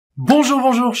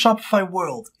Bonjour Shopify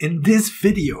world. In this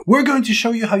video, we're going to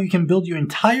show you how you can build your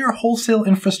entire wholesale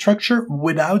infrastructure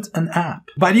without an app.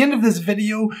 By the end of this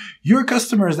video, your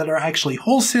customers that are actually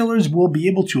wholesalers will be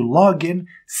able to log in,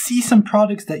 see some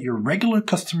products that your regular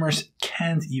customers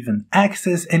can't even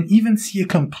access, and even see a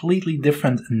completely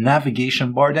different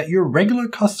navigation bar that your regular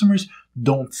customers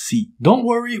don't see. Don't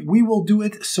worry, we will do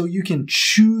it so you can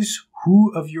choose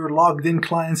who of your logged in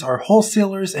clients are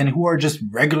wholesalers and who are just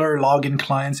regular login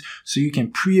clients, so you can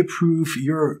pre-approve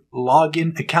your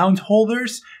login account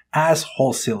holders as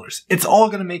wholesalers. It's all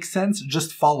going to make sense.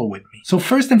 Just follow with me. So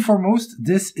first and foremost,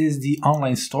 this is the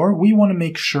online store. We want to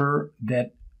make sure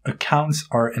that accounts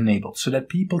are enabled so that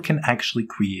people can actually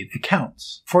create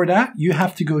accounts. For that, you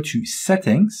have to go to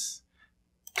settings,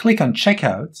 click on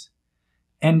checkout,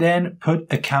 and then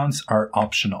put accounts are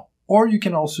optional. Or you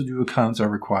can also do accounts are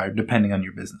required depending on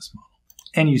your business model.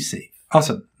 And you save.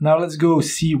 Awesome. Now let's go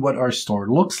see what our store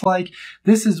looks like.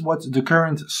 This is what the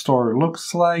current store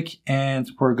looks like.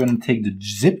 And we're going to take the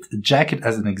zipped jacket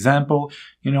as an example.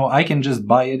 You know, I can just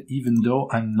buy it even though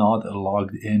I'm not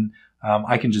logged in.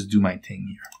 I can just do my thing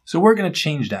here. So we're going to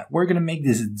change that. We're going to make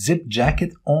this zip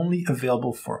jacket only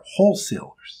available for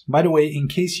wholesalers. By the way, in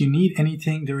case you need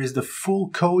anything, there is the full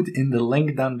code in the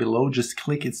link down below. Just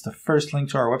click. It's the first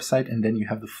link to our website, and then you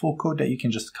have the full code that you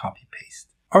can just copy paste.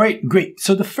 All right, great.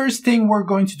 So the first thing we're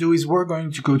going to do is we're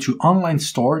going to go to online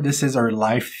store. This is our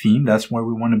live theme. That's where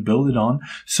we want to build it on.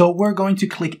 So we're going to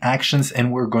click actions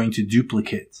and we're going to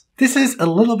duplicate. This is a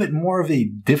little bit more of a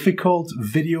difficult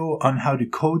video on how to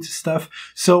code stuff.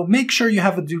 So make sure you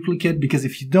have a duplicate, because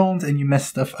if you don't and you mess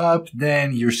stuff up,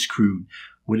 then you're screwed.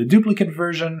 With a duplicate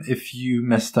version, if you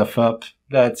mess stuff up,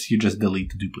 you just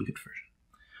delete the duplicate version.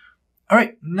 All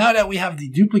right, now that we have the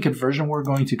duplicate version, we're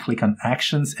going to click on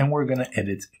actions and we're going to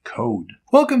edit code.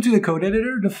 Welcome to the code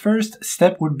editor. The first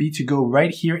step would be to go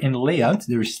right here in layout.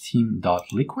 There's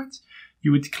theme.liquid.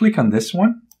 You would click on this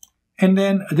one. And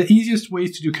then the easiest way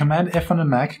is to do Command F on a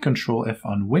Mac, Control F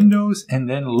on Windows, and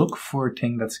then look for a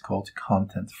thing that's called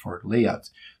content for layout.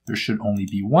 There should only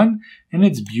be one, and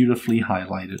it's beautifully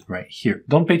highlighted right here.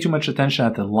 Don't pay too much attention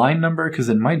at the line number because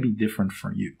it might be different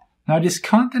for you. Now this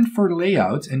content for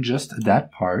layout and just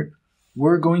that part,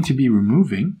 we're going to be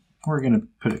removing. We're going to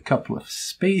put a couple of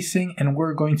spacing and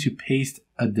we're going to paste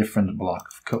a different block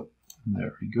of code.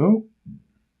 There we go.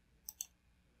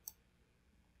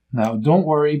 Now don't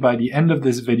worry, by the end of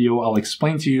this video, I'll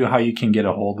explain to you how you can get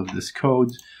a hold of this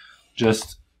code.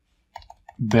 Just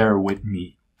bear with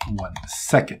me 1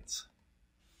 second.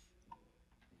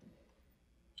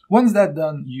 Once that's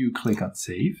done, you click on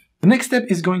save. The next step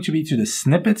is going to be to the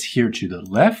snippets here to the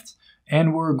left,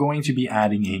 and we're going to be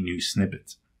adding a new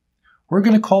snippet. We're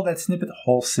going to call that snippet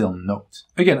wholesale note.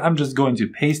 Again, I'm just going to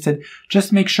paste it.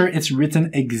 Just make sure it's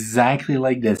written exactly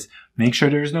like this. Make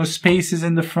sure there's no spaces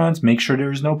in the front. Make sure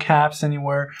there's no caps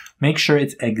anywhere. Make sure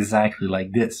it's exactly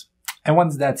like this. And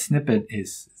once that snippet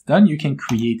is done, you can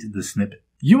create the snippet.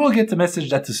 You will get the message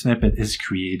that the snippet is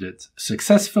created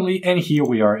successfully, and here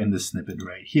we are in the snippet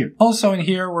right here. Also in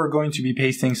here, we're going to be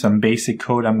pasting some basic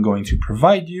code I'm going to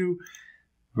provide you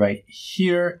right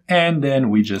here, and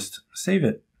then we just save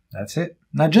it. That's it.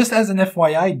 Now, just as an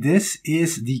FYI, this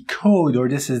is the code, or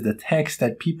this is the text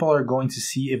that people are going to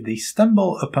see if they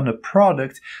stumble upon a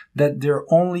product that they're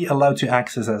only allowed to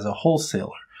access as a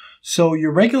wholesaler. So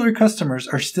your regular customers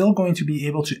are still going to be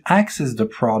able to access the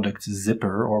product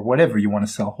zipper or whatever you want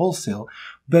to sell wholesale,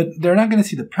 but they're not going to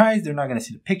see the price, they're not going to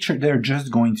see the picture, they're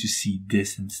just going to see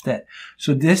this instead.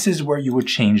 So this is where you would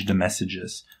change the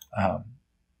messages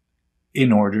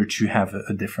in order to have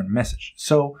a different message.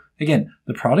 So again,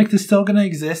 the product is still going to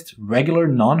exist. Regular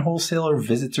non-wholesaler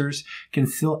visitors can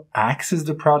still access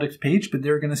the product page, but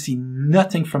they're going to see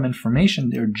nothing from information.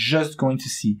 They're just going to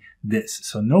see this.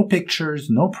 So no pictures,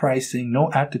 no pricing,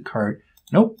 no add to cart.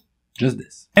 Nope, just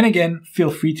this. And again,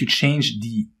 feel free to change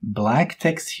the black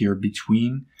text here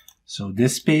between. So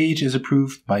this page is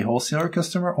approved by wholesaler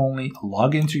customer only.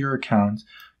 Log into your account.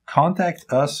 Contact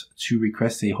us to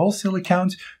request a wholesale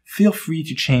account. Feel free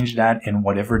to change that in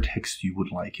whatever text you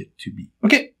would like it to be.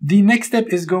 Okay, the next step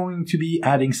is going to be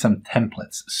adding some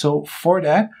templates. So for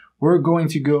that, we're going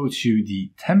to go to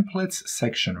the templates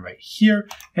section right here,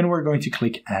 and we're going to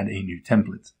click add a new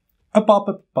template. A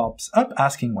pop-up pops up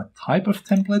asking what type of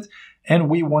template, and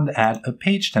we want to add a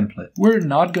page template. We're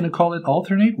not going to call it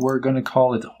alternate. We're going to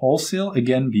call it wholesale.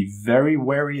 Again, be very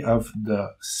wary of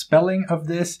the spelling of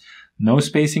this. No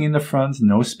spacing in the front,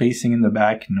 no spacing in the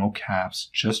back, no caps,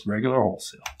 just regular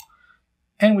wholesale.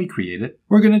 And we create it.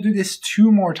 We're going to do this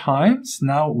 2 more times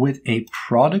now with a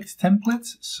product template.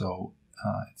 So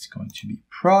it's going to be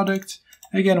product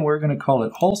Again, we're going to call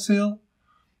it wholesale.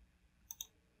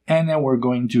 And then we're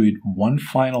going to do it one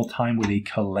final time with a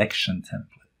collection template.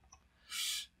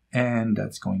 And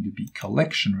that's going to be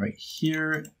collection right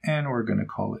here. And we're going to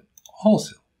call it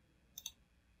wholesale.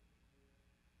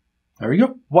 There we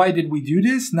go. Why did we do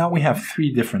this? Now we have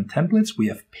 3 different templates. We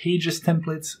have pages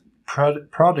templates,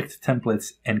 product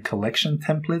templates, and collection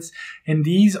templates. And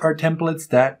these are templates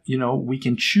that, we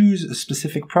can choose a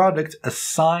specific product,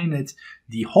 assign it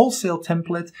the wholesale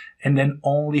template, and then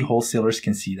only wholesalers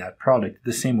can see that product.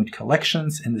 The same with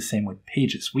collections and the same with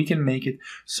pages. We can make it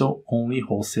so only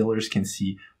wholesalers can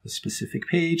see a specific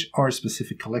page or a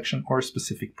specific collection or a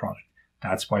specific product.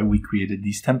 That's why we created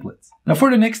these templates. Now for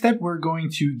the next step, we're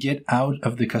going to get out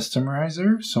of the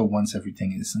customizer. So once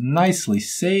everything is nicely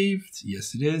saved,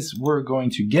 yes it is, we're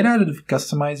going to get out of the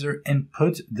customizer and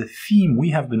put the theme we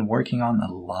have been working on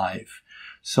live.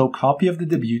 So copy of the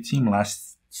debut theme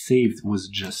last saved was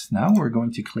just now. We're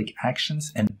going to click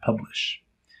actions and publish.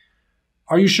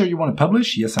 Are you sure you want to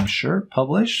publish? Yes, I'm sure.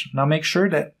 Publish. Now make sure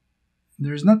that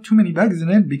there's not too many bugs in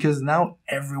it because now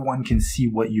everyone can see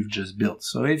what you've just built.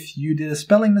 So if you did a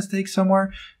spelling mistake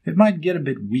somewhere, it might get a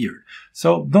bit weird.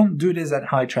 So don't do this at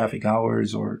high traffic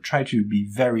hours or try to be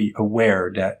very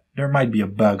aware that there might be a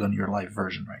bug on your live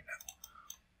version right now.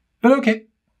 But okay,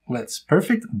 that's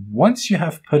perfect. Once you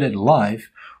have put it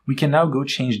live, we can now go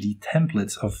change the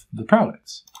templates of the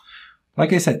products.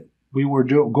 Like I said, we were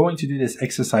going to do this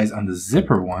exercise on the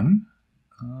zipper one.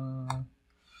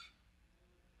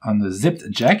 On the zipped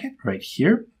jacket right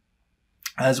here.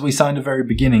 As we saw in the very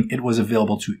beginning, it was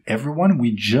available to everyone.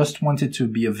 We just wanted to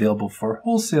be available for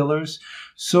wholesalers.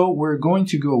 So we're going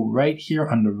to go right here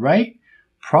on the right,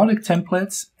 product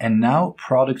templates, and now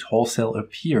product wholesale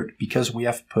appeared because we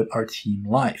have put our theme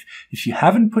live. If you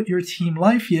haven't put your theme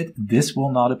live yet, this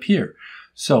will not appear.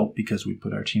 So because we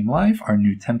put our theme live, our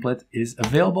new template is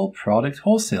available, product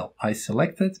wholesale. I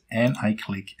select it and I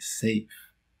click save.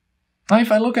 Now,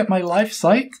 if I look at my live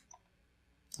site,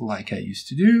 like I used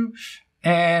to do,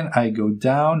 and I go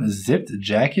down, zipped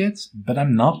jackets, but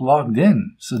I'm not logged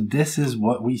in. So this is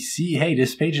what we see. Hey,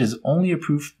 this page is only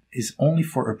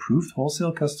for approved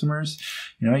wholesale customers.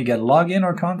 You got to log in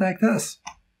or contact us.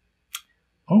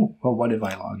 Oh, well, what if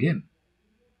I log in?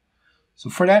 So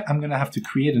for that, I'm going to have to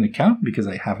create an account because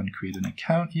I haven't created an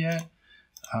account yet.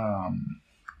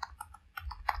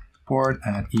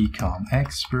 At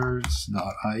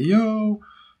ecomexperts.io,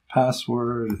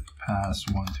 password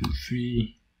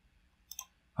pass123.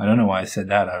 I don't know why I said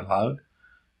that out loud.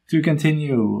 To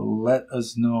continue, let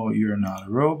us know you're not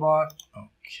a robot.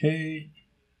 Okay.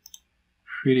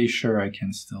 Pretty sure I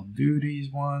can still do these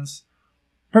ones.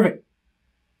 Perfect.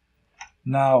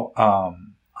 Now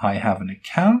I have an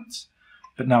account.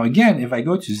 But now again, if I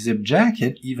go to zip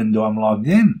jacket, even though I'm logged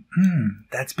in,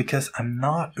 that's because I'm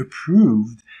not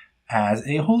approved as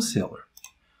a wholesaler.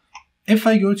 If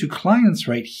I go to clients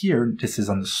right here, this is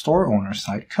on the store owner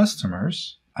side,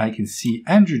 customers, I can see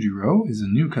Andrew Duro is a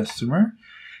new customer.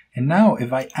 And now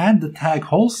if I add the tag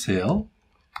wholesale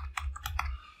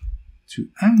to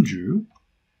Andrew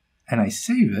and I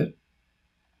save it,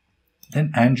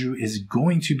 then Andrew is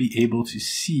going to be able to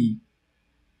see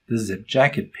the zip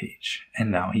jacket page,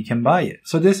 and now he can buy it.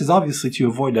 So this is obviously to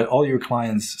avoid that all your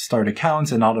clients start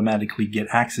accounts and automatically get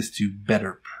access to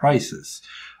better prices.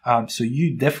 So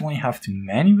you definitely have to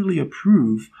manually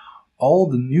approve all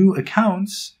the new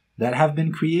accounts that have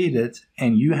been created,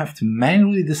 and you have to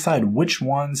manually decide which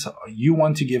ones you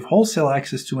want to give wholesale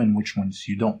access to and which ones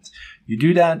you don't. You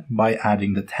do that by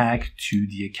adding the tag to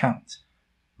the account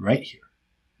right here.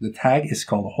 The tag is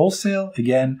called wholesale.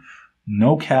 Again,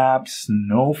 no caps,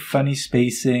 no funny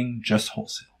spacing, just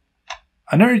wholesale.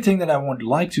 Another thing that I would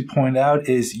like to point out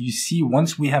is you see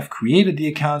once we have created the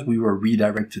account, we were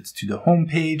redirected to the home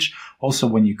page. Also,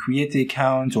 when you create the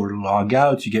account or log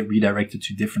out, you get redirected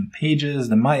to different pages.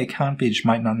 The My Account page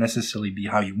might not necessarily be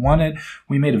how you want it.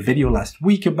 We made a video last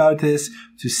week about this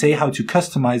to say how to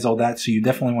customize all that. So you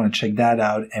definitely want to check that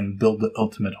out and build the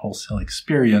ultimate wholesale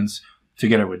experience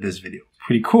together with this video.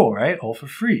 Pretty cool, right? All for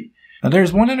free. Now,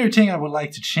 there's one other thing I would like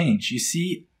to change. You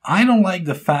see, I don't like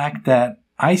the fact that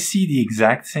I see the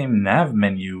exact same nav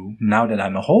menu now that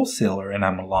I'm a wholesaler and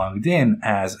I'm logged in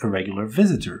as a regular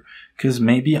visitor, because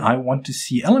maybe I want to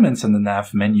see elements in the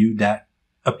nav menu that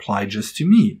apply just to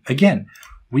me. Again,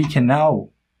 we can now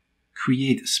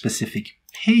create specific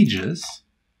pages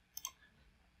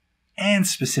and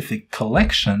specific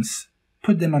collections,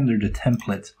 put them under the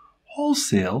template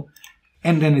wholesale,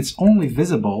 and then it's only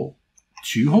visible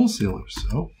to wholesalers.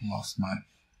 Oh, lost my...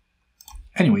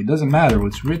 Anyway, it doesn't matter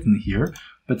what's written here,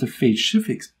 but the page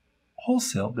suffix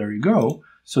wholesale, there you go,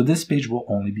 So this page will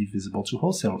only be visible to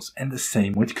wholesalers. And the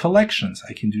same with collections.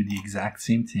 I can do the exact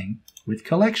same thing with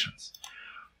collections.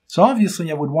 So obviously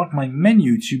I would want my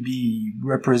menu to be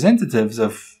representatives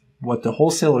of what the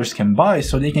wholesalers can buy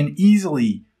so they can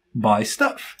easily buy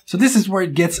stuff. So this is where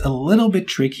it gets a little bit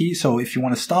tricky. So if you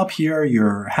want to stop here,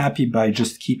 you're happy by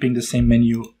just keeping the same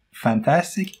menu,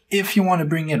 fantastic. If you want to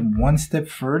bring it one step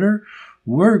further,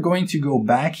 we're going to go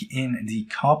back in the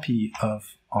copy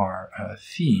of our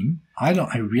theme. I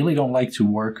really don't like to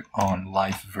work on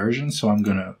live versions, so I'm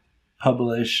going to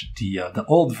publish the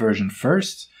old version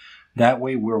first. That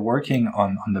way we're working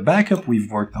on the backup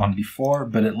we've worked on before,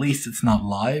 but at least it's not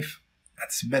live.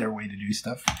 That's a better way to do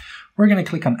stuff. We're going to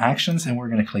click on actions and we're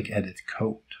going to click edit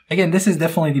code. Again, this is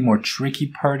definitely the more tricky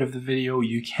part of the video.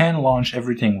 You can launch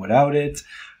everything without it,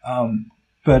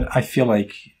 but I feel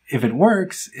like if it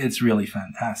works, it's really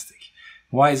fantastic.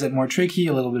 Why is it more tricky?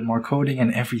 A little bit more coding,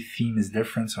 and every theme is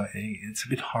different, so it's a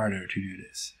bit harder to do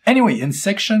this. Anyway, in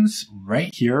sections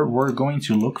right here, we're going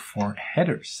to look for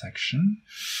header section.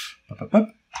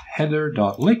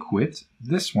 Header.liquid,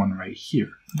 this one right here.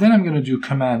 Then I'm going to do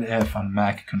Command F on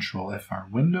Mac, Control F on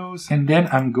Windows, and then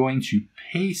I'm going to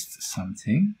paste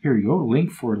something. Here we go,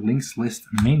 link for links list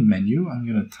main menu. I'm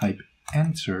going to type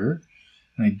enter,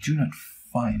 and I do not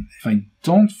find it. If I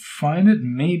don't find it,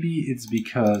 maybe it's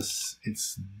because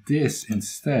it's this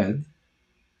instead.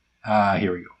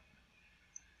 Here we go.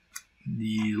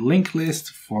 The link list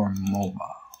for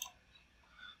mobile.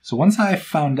 So once I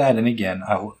found that, and again,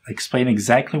 I'll explain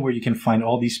exactly where you can find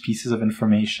all these pieces of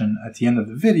information at the end of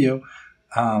the video.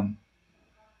 And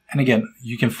again,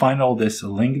 you can find all this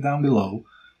link down below.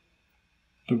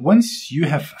 But once you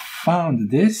have found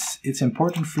this, it's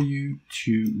important for you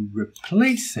to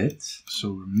replace it. So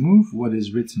remove what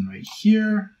is written right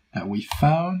here that we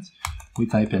found. We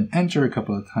type in enter a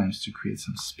couple of times to create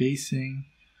some spacing.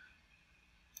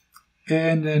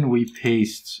 And then we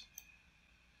paste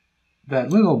that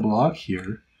little block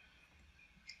here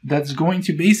that's going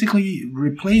to basically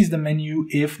replace the menu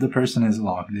if the person is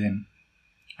logged in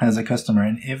as a customer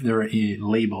and if they're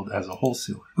labeled as a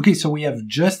wholesaler. Okay, so we have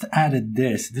just added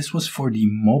this. This was for the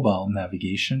mobile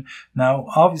navigation. Now,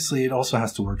 obviously, it also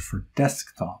has to work for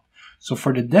desktop. So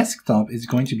for the desktop, it's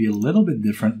going to be a little bit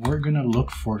different. We're going to look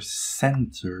for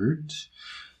centered.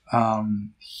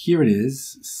 Here it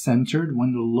is, centered.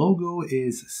 When the logo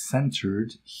is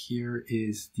centered, here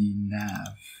is the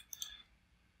nav.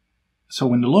 So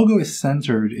when the logo is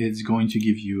centered, it's going to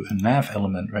give you a nav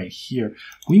element right here.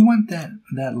 We want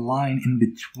that line in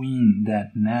between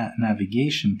that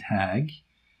navigation tag.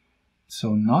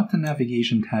 So not the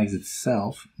navigation tags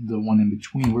itself, the one in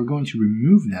between. We're going to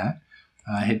remove that.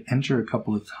 Hit enter a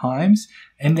couple of times,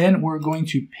 and then we're going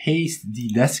to paste the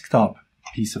desktop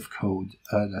piece of code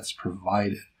that's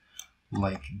provided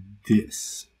like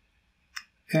this.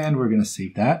 And we're going to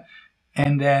save that.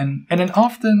 And then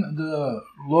often the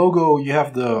logo, you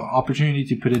have the opportunity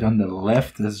to put it on the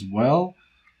left as well.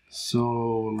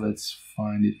 So let's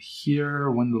find it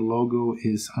here when the logo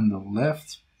is on the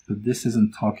left, but this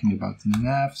isn't talking about the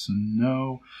nav, so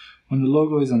no. When the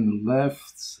logo is on the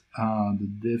left, the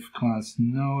div class,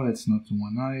 no, that's not the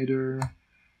one either.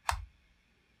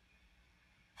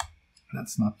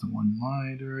 That's not the one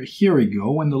either. Here we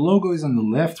go. When the logo is on the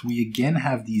left, we again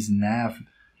have these nav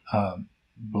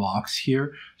blocks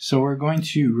here. So we're going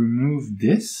to remove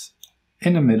this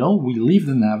in the middle. We leave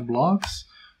the nav blocks,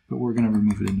 but we're going to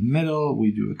remove it in the middle.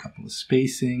 We do a couple of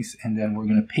spacings, and then we're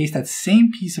going to paste that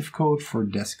same piece of code for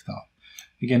desktop.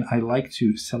 Again, I like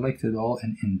to select it all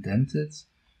and indent it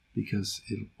because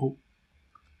it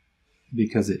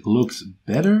looks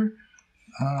better.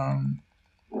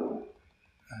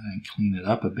 And clean it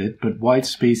up a bit, but white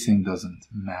spacing doesn't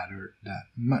matter that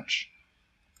much.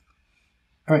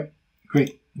 All right,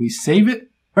 great. We save it.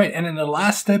 Right, and then the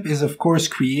last step is, of course,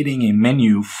 creating a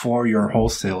menu for your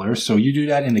wholesaler. So you do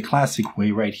that in the classic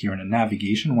way right here in the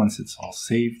navigation once it's all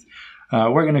saved.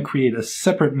 We're going to create a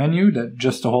separate menu that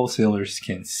just the wholesalers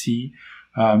can see.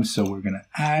 So we're going to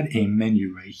add a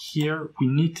menu right here. We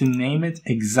need to name it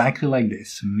exactly like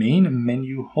this, main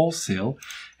menu wholesale.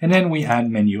 And then we add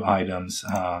menu items.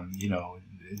 You know,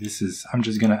 I'm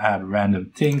just going to add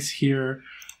random things here,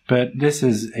 but this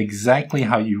is exactly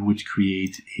how you would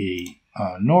create a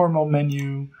normal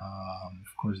menu.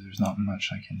 Of course, there's not much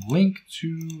I can link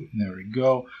to. There we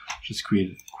go. Just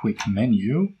create a quick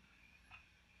menu.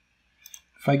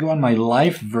 If I go on my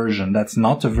live version, that's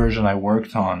not the version I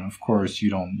worked on. Of course,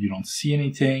 you don't see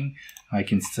anything. I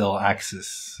can still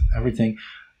access everything.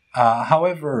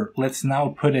 However, let's now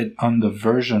put it on the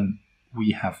version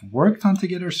we have worked on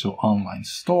together. So online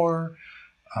store.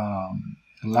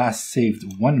 last saved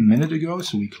 1 minute ago.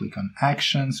 So we click on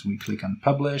actions, we click on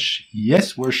publish.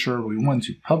 Yes, we're sure we want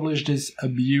to publish this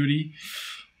beauty.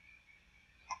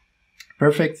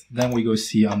 Perfect. Then we go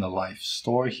see on the live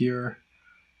store here.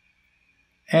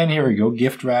 And here we go,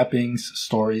 gift wrappings,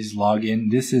 stories,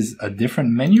 login. This is a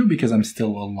different menu because I'm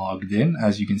still logged in.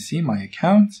 As you can see, my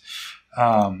account.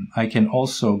 I can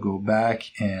also go back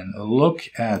and look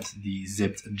at the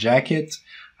zipped jacket.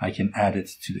 I can add it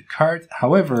to the cart.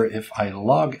 However, if I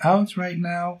log out right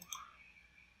now,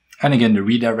 and again, the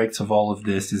redirects of all of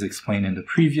this is explained in the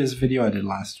previous video I did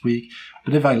last week.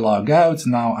 But if I log out,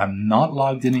 now I'm not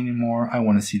logged in anymore. I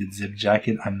want to see the zip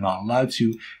jacket. I'm not allowed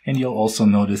to. And you'll also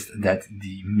notice that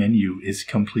the menu is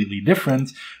completely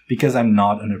different because I'm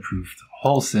not an approved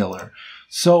wholesaler.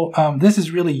 So this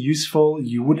is really useful.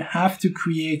 You would have to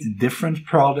create different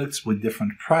products with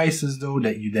different prices though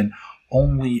that you then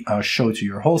only show to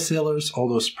your wholesalers. All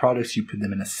those products, you put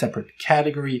them in a separate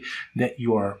category that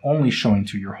you are only showing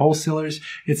to your wholesalers.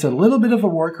 It's a little bit of a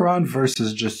workaround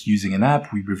versus just using an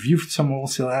app. We reviewed some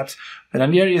wholesale apps, but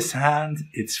on the other hand,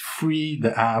 it's free.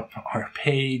 The app are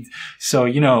paid. So,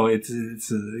 you know,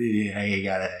 you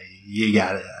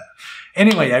gotta.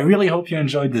 Anyway, I really hope you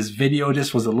enjoyed this video.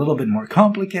 This was a little bit more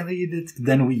complicated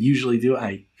than we usually do.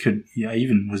 I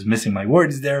even was missing my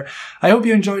words there. I hope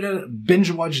you enjoyed it.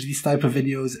 Binge watch these type of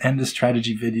videos and the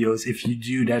strategy videos. If you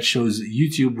do, that shows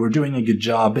YouTube we're doing a good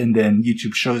job, and then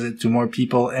YouTube shows it to more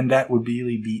people, and that would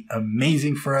really be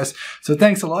amazing for us. So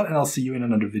thanks a lot, and I'll see you in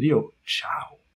another video. Ciao.